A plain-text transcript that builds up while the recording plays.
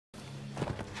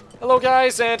Hello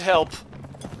guys, and help.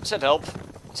 Send help.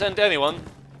 Send anyone.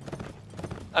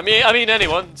 I mean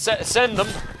anyone. Send them.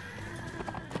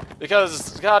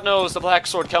 Because God knows the Black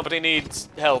Sword Company needs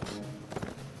help.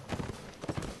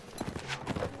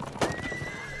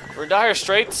 We're in dire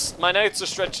straits. My knights are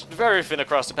stretched very thin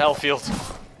across the battlefield.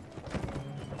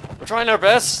 We're trying our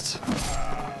best.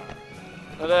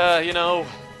 But, you know,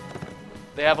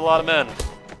 they have a lot of men.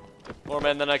 More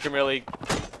men than I can really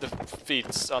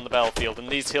defeat on the battlefield. And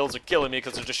these hills are killing me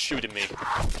because they're just shooting me.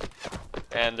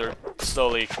 And they're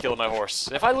slowly killing my horse.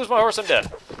 And if I lose my horse, I'm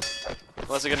dead.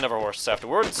 Unless I get another horse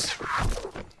afterwards.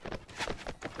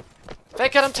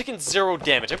 Thank God I'm taking 0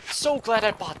 damage. I'm so glad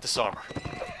I bought this armor.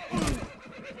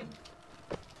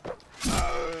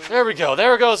 There we go.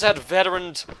 There goes that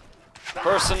veteran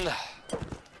person.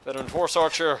 Veteran horse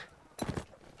archer.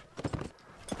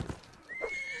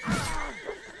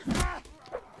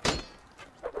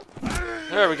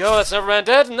 There we go. That's another man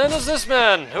dead. And then there's this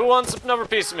man who wants another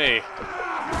piece of me.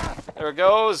 There it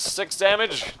goes. 6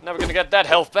 damage. Never gonna get that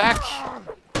health back.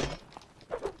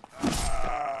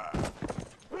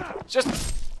 Just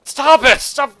stop it!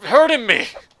 Stop hurting me!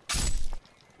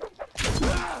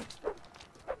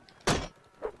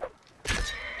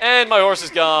 And my horse is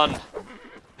gone.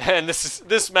 And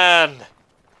this man.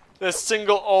 This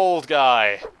single old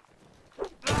guy.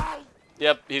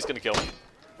 Yep, he's gonna kill me.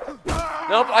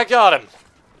 Nope, I got him.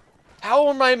 How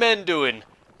are my men doing?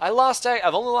 I've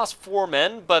only lost 4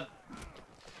 men, but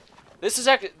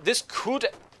this could,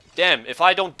 damn, if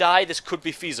I don't die, this could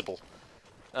be feasible.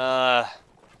 I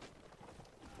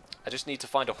just need to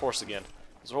find a horse again.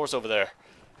 There's a horse over there.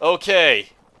 Okay.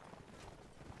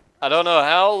 I don't know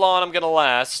how long I'm gonna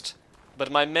last, but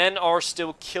my men are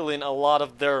still killing a lot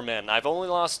of their men. I've only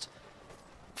lost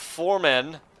 4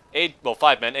 men,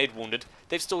 5 men, 8 wounded.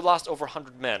 They've still lost over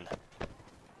 100 men.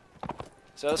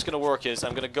 So how that's going to work is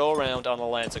I'm going to go around on the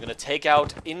lands. I'm going to take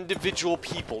out individual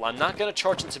people. I'm not going to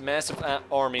charge into massive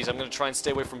armies. I'm going to try and stay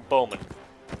away from bowmen.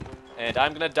 And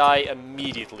I'm going to die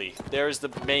immediately. There's the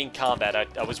main combat.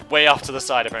 I was way off to the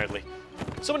side, apparently.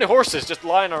 So many horses just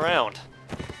lying around.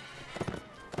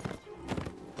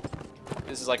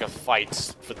 This is like a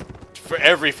fight for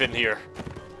everything here.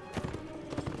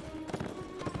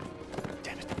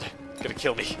 Damn it. They're going to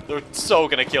kill me. They're so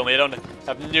going to kill me. I don't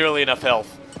have nearly enough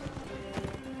health.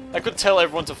 I could tell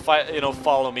everyone to fight,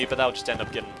 follow me, but that would just end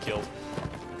up getting killed.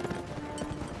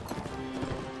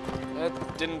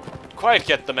 That didn't quite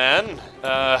get the man.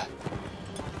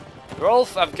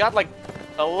 Rolf, I've got like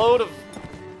a load of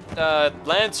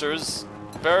lancers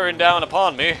bearing down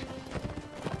upon me.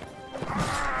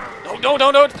 No! No!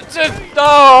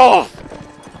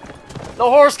 The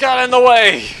horse got in the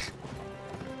way!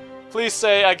 Please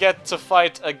say I get to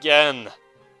fight again.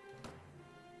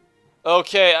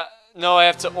 Okay, no, I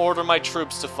have to order my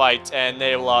troops to fight, and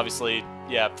they will obviously,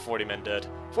 yeah, 40 men dead.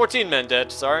 14 men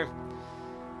dead, sorry.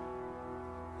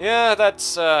 Yeah,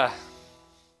 that's how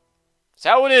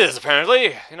it is,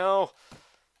 apparently.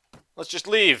 Let's just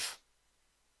leave.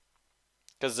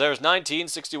 Because there's 19,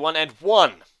 61, and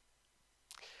 1.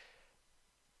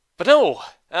 But no,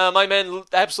 my men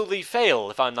absolutely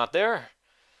fail if I'm not there.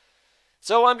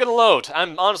 So I'm gonna load.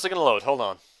 I'm honestly gonna load. Hold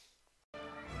on.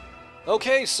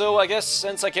 Okay, so I guess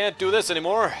since I can't do this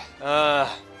anymore, the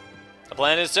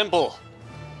plan is simple.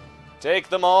 Take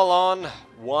them all on,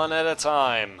 one at a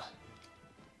time.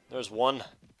 There's one.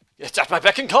 It's at my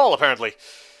beck and call, apparently.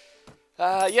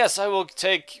 Yes, I will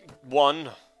take 1.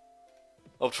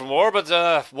 Hope for more,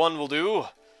 but 1 will do.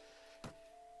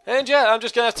 And yeah, I'm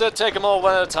just gonna have to take them all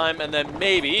one at a time, and then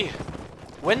maybe,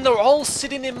 when they're all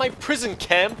sitting in my prison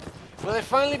camp, will I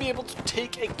finally be able to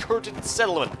take a Khergit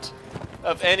settlement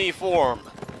of any form.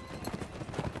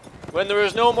 When there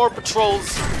is no more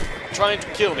patrols trying to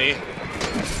kill me,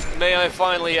 may I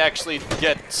finally actually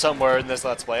get somewhere in this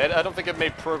Let's Play. I don't think I've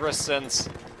made progress since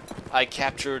I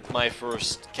captured my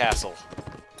first castle.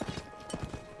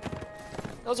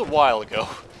 That was a while ago.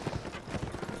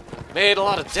 Made a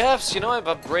lot of deaths, I've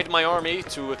upgraded my army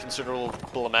to a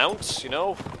considerable amount,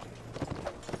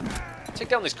 Take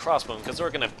down these crossbowmen, because they're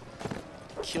gonna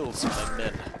kill some of my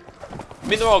men. I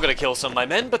mean, they're all gonna kill some of my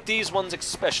men, but these ones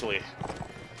especially.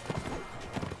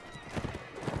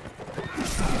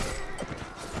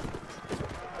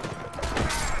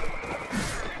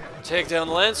 Take down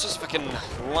the lancers if I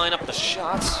can line up the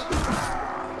shots.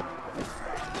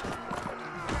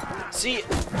 See,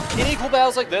 in equal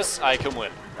battles like this, I can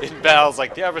win. In battles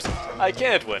like the others, I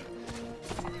can't win.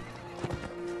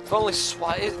 If only is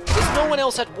no one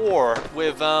else at war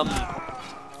with,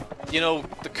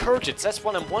 the Khergits? That's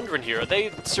what I'm wondering here. Are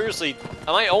they, seriously,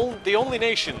 am I the only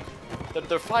nation that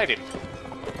they're fighting?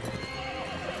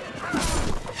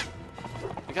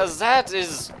 Because that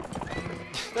is...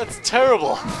 that's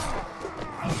terrible.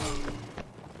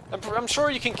 I'm sure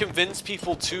you can convince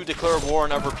people to declare war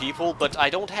on other people, but I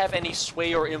don't have any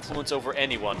sway or influence over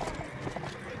anyone.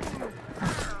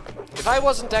 If I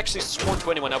wasn't actually sworn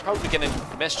to anyone, I'd probably be getting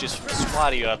messages from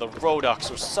Swadia, the Rodox,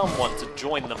 or someone to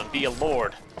join them and be a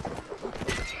lord.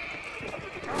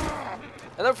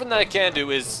 Another thing that I can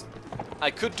do is,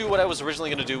 I could do what I was originally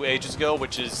going to do ages ago,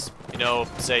 which is, you know,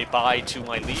 say bye to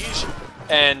my liege,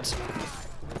 and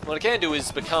what I can do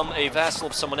is become a vassal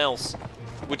of someone else,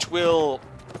 which will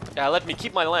let me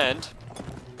keep my land,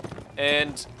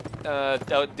 and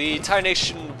the entire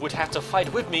nation would have to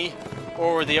fight with me,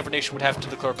 or the other nation would have to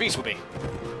declare peace with me.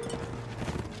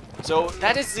 So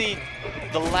that is the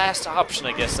last option,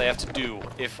 I guess, I have to do.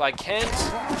 If I can't,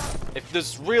 if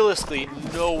there's realistically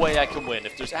no way I can win,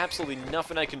 if there's absolutely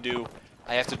nothing I can do,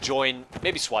 I have to join,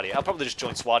 maybe Swadia. I'll probably just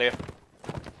join Swadia.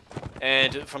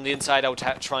 And from the inside, I would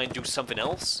try and do something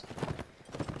else.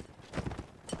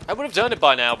 I would have done it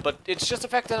by now, but it's just the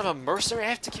fact that I'm a mercenary. I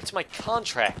have to keep to my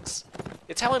contracts.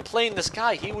 It's how I'm playing this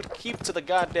guy. He would keep to the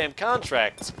goddamn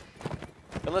contracts.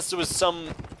 Unless there was some,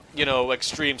 you know,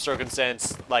 extreme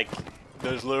circumstance, like,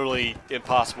 there's literally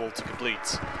impossible to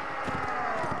complete.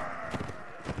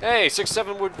 Hey,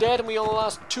 6-7 were dead and we only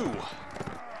lost 2.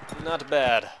 Not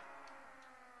bad.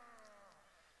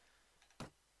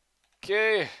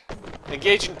 Okay.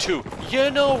 Engaging 2.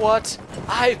 You know what?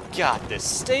 I've got this.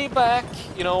 Stay back,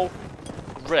 you know,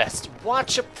 rest.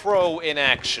 Watch a pro in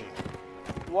action.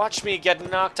 Watch me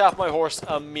get knocked off my horse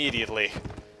immediately.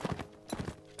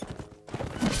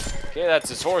 Okay, that's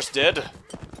his horse dead.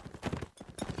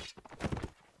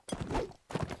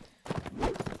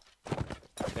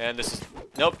 And this is...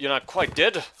 nope, you're not quite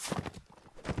dead.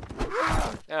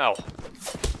 Ow.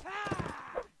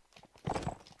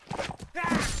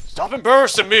 Stop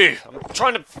embarrassing me! I'm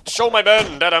trying to show my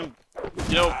men that I'm,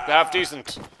 you know, half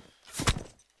decent.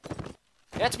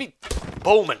 They had to be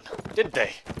bowmen, didn't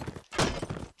they?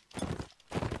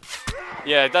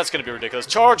 Yeah, that's gonna be ridiculous.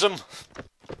 Charge him!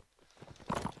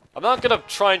 I'm not gonna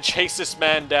try and chase this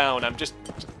man down. I'm just...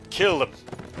 kill him.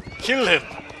 Kill him!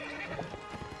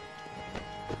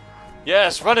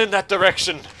 Yes, run in that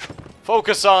direction.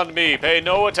 Focus on me. Pay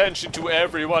no attention to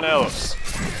everyone else.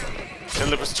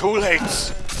 Till it was too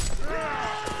late.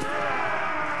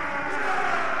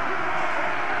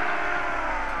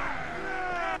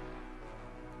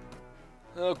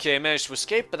 Okay, managed to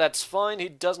escape, but that's fine. He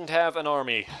doesn't have an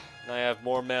army. And I have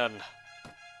more men.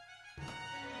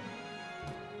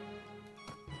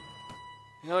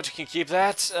 You know what, you can keep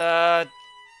that.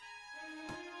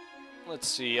 Let's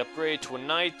see, upgrade to a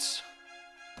knight.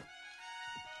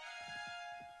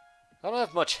 I don't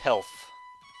have much health.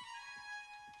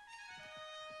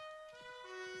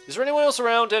 Is there anyone else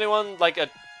around? Anyone, like a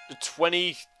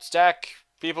 20 stack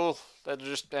people that are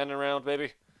just standing around,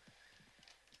 maybe?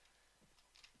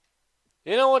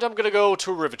 You know what, I'm gonna go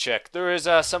to Rivacheg. There is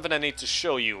something I need to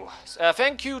show you.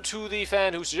 Thank you to the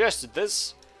fan who suggested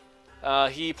this.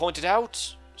 He pointed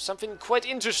out something quite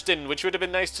interesting, which would have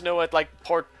been nice to know at, like,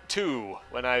 part 2,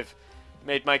 when I've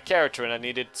made my character and I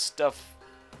needed stuff,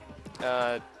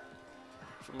 for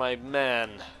my man.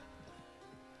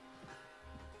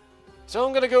 So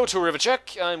I'm gonna go to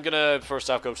Rivacheg. I'm gonna,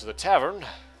 first off, go to the tavern.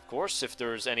 Of course, if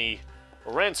there's any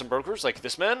ransom brokers like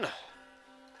this man,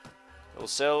 I'll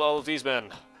sell all of these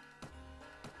men.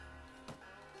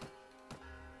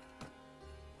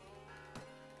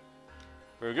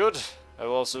 Very good. I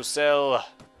will also sell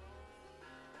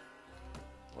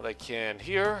what I can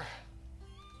here.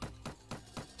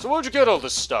 So where'd you get all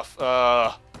this stuff?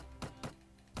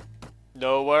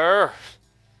 Nowhere.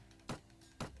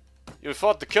 You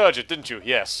fought the Khergit, didn't you?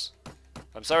 Yes.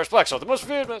 I'm Cyrus Blackshaw, the most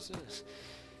feared...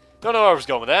 Don't know where I was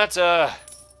going with that.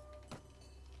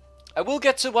 I will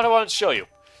get to what I wanted to show you.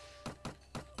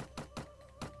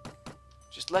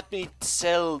 Just let me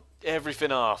sell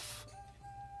everything off.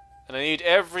 And I need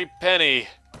every penny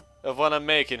of what I'm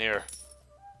making here.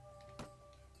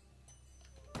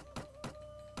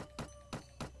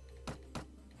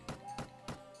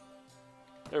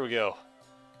 There we go.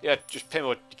 Yeah, just pay me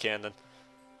what you can then.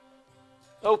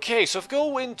 Okay, so if we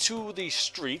go into the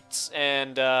streets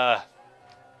and, I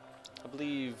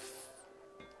believe...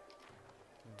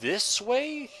 this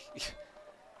way?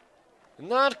 I'm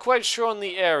not quite sure on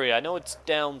the area. I know it's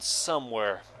down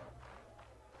somewhere.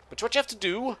 But what you have to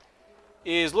do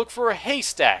is look for a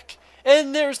haystack.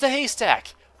 And there's the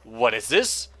haystack. What is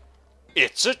this?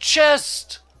 It's a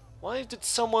chest! Why did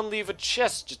someone leave a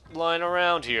chest just lying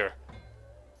around here?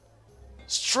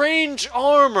 Strange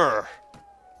armor!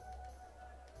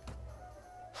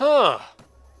 Huh.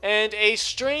 And a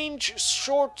strange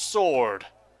short sword.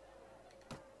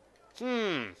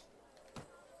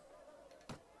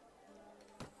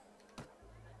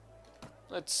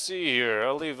 Let's see here.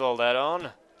 I'll leave all that on.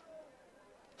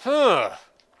 Huh.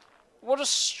 What a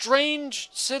strange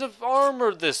set of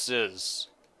armor this is.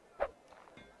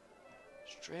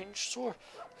 Strange sword.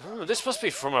 This must be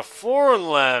from a foreign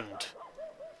land.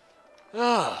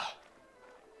 Ah.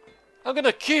 I'm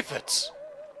gonna keep it.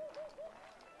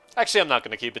 Actually, I'm not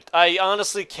gonna keep it. I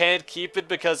honestly can't keep it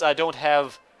because I don't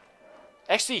have...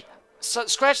 Actually,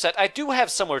 scratch that. I do have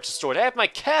somewhere to store it. I have my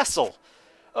castle.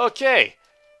 Okay.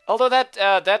 Although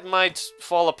that might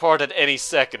fall apart at any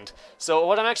second. So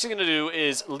what I'm actually going to do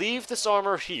is leave this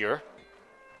armor here.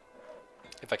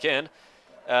 If I can.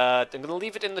 I'm going to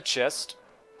leave it in the chest.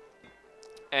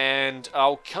 And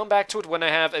I'll come back to it when I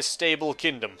have a stable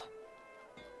kingdom.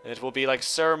 It will be like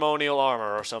ceremonial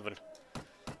armor or something.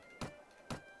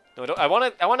 No, I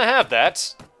want to have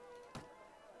that.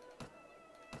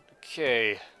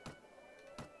 Okay.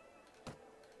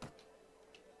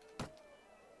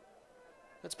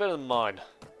 That's better than mine.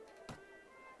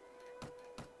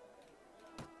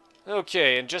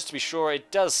 Okay, and just to be sure,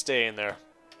 it does stay in there.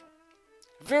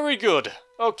 Very good.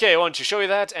 Okay, I want to show you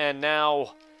that, and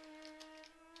now...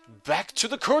 back to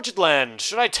the Khergit land.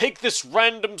 Should I take this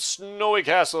random snowy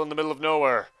castle in the middle of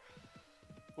nowhere?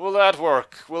 Will that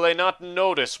work? Will they not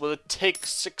notice? Will it take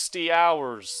 60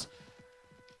 hours?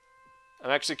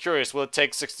 I'm actually curious, will it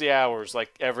take 60 hours,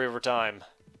 like every other time?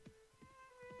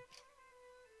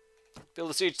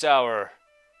 Build a siege tower.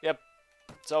 Yep.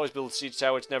 It's always build a siege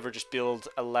tower. It's never just build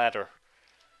a ladder.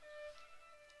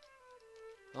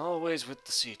 Always with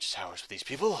the siege towers with these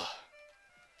people.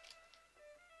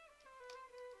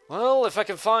 Well, if I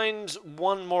can find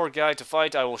one more guy to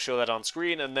fight, I will show that on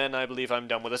screen, and then I believe I'm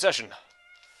done with the session.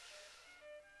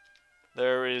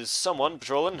 There is someone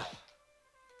patrolling.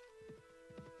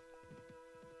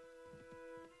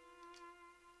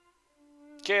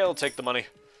 Okay, I'll take the money.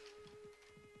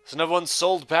 So another one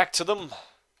sold back to them.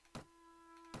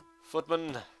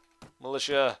 Footman,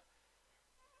 militia.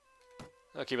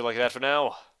 I'll keep it like that for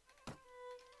now.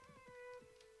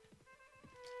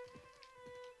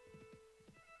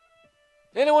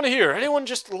 Anyone here? Anyone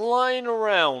just lying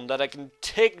around that I can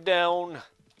take down?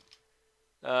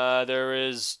 There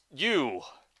is you.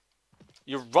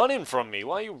 You're running from me.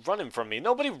 Why are you running from me?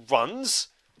 Nobody runs.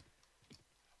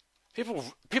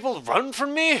 People run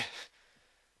from me?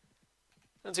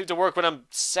 Doesn't seem to work when I'm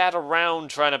sat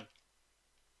around trying to...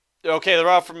 Okay, they're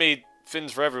offering me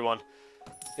fins for everyone.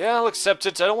 Yeah, I'll accept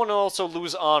it. I don't want to also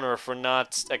lose honor for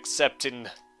not accepting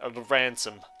a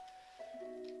ransom.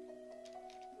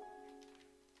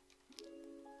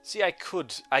 See, I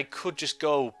could just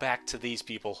go back to these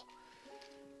people.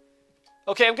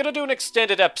 Okay, I'm gonna do an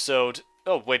extended episode.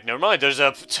 Oh, wait, never mind. There's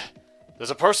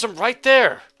a person right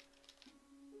there.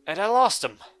 And I lost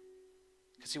him.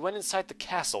 Because he went inside the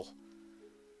castle.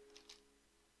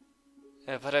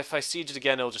 Yeah, but if I siege it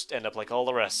again, it'll just end up like all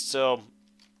the rest, so...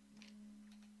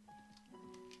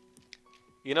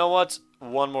 You know what?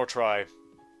 One more try.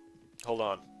 Hold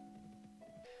on.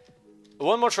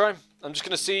 One more try. I'm just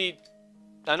gonna see...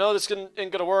 I know this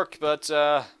ain't gonna work, but,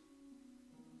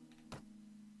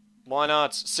 why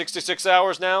not? 66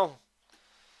 hours now?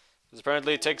 Because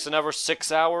apparently it takes another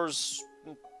 6 hours.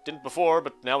 Didn't before,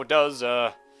 but now it does,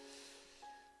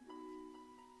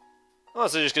 Oh,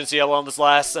 so you're just gonna see how long this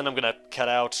lasts, and I'm gonna cut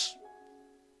out.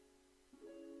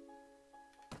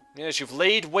 Yes, you've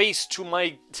laid waste to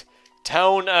my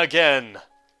town again.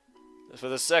 For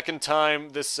the second time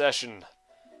this session.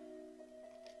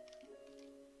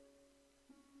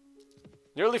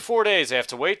 Nearly 4 days I have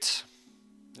to wait.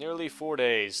 Nearly 4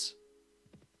 days.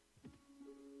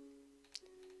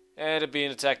 And it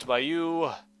being attacked by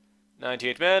you.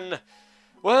 98 men.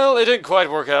 Well, it didn't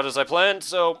quite work out as I planned,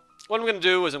 so... What I'm going to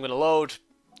do is I'm going to load,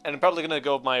 and I'm probably going to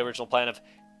go with my original plan of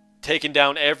taking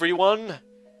down everyone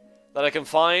that I can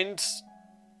find.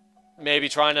 Maybe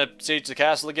trying to siege the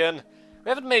castle again. We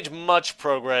haven't made much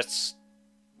progress.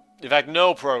 In fact,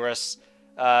 no progress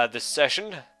this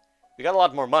session. We got a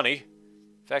lot more money.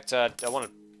 In fact, I want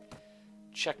to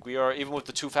check. We are, even with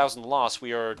the 2,000 loss,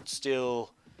 we are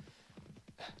still...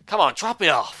 Come on, drop me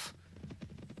off!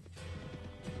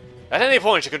 At any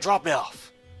point, you can drop me off.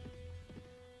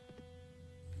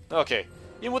 Okay,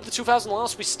 even with the 2,000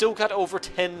 loss, we still got over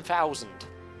 10,000.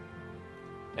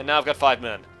 And now I've got 5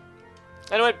 men.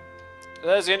 Anyway,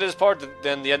 that's the end of this part,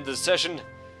 then the end of the session.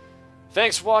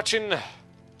 Thanks for watching,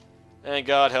 and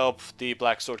God help the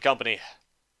Black Sword Company.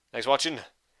 Thanks for watching,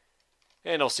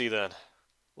 and I'll see you then.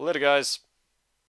 Later, guys.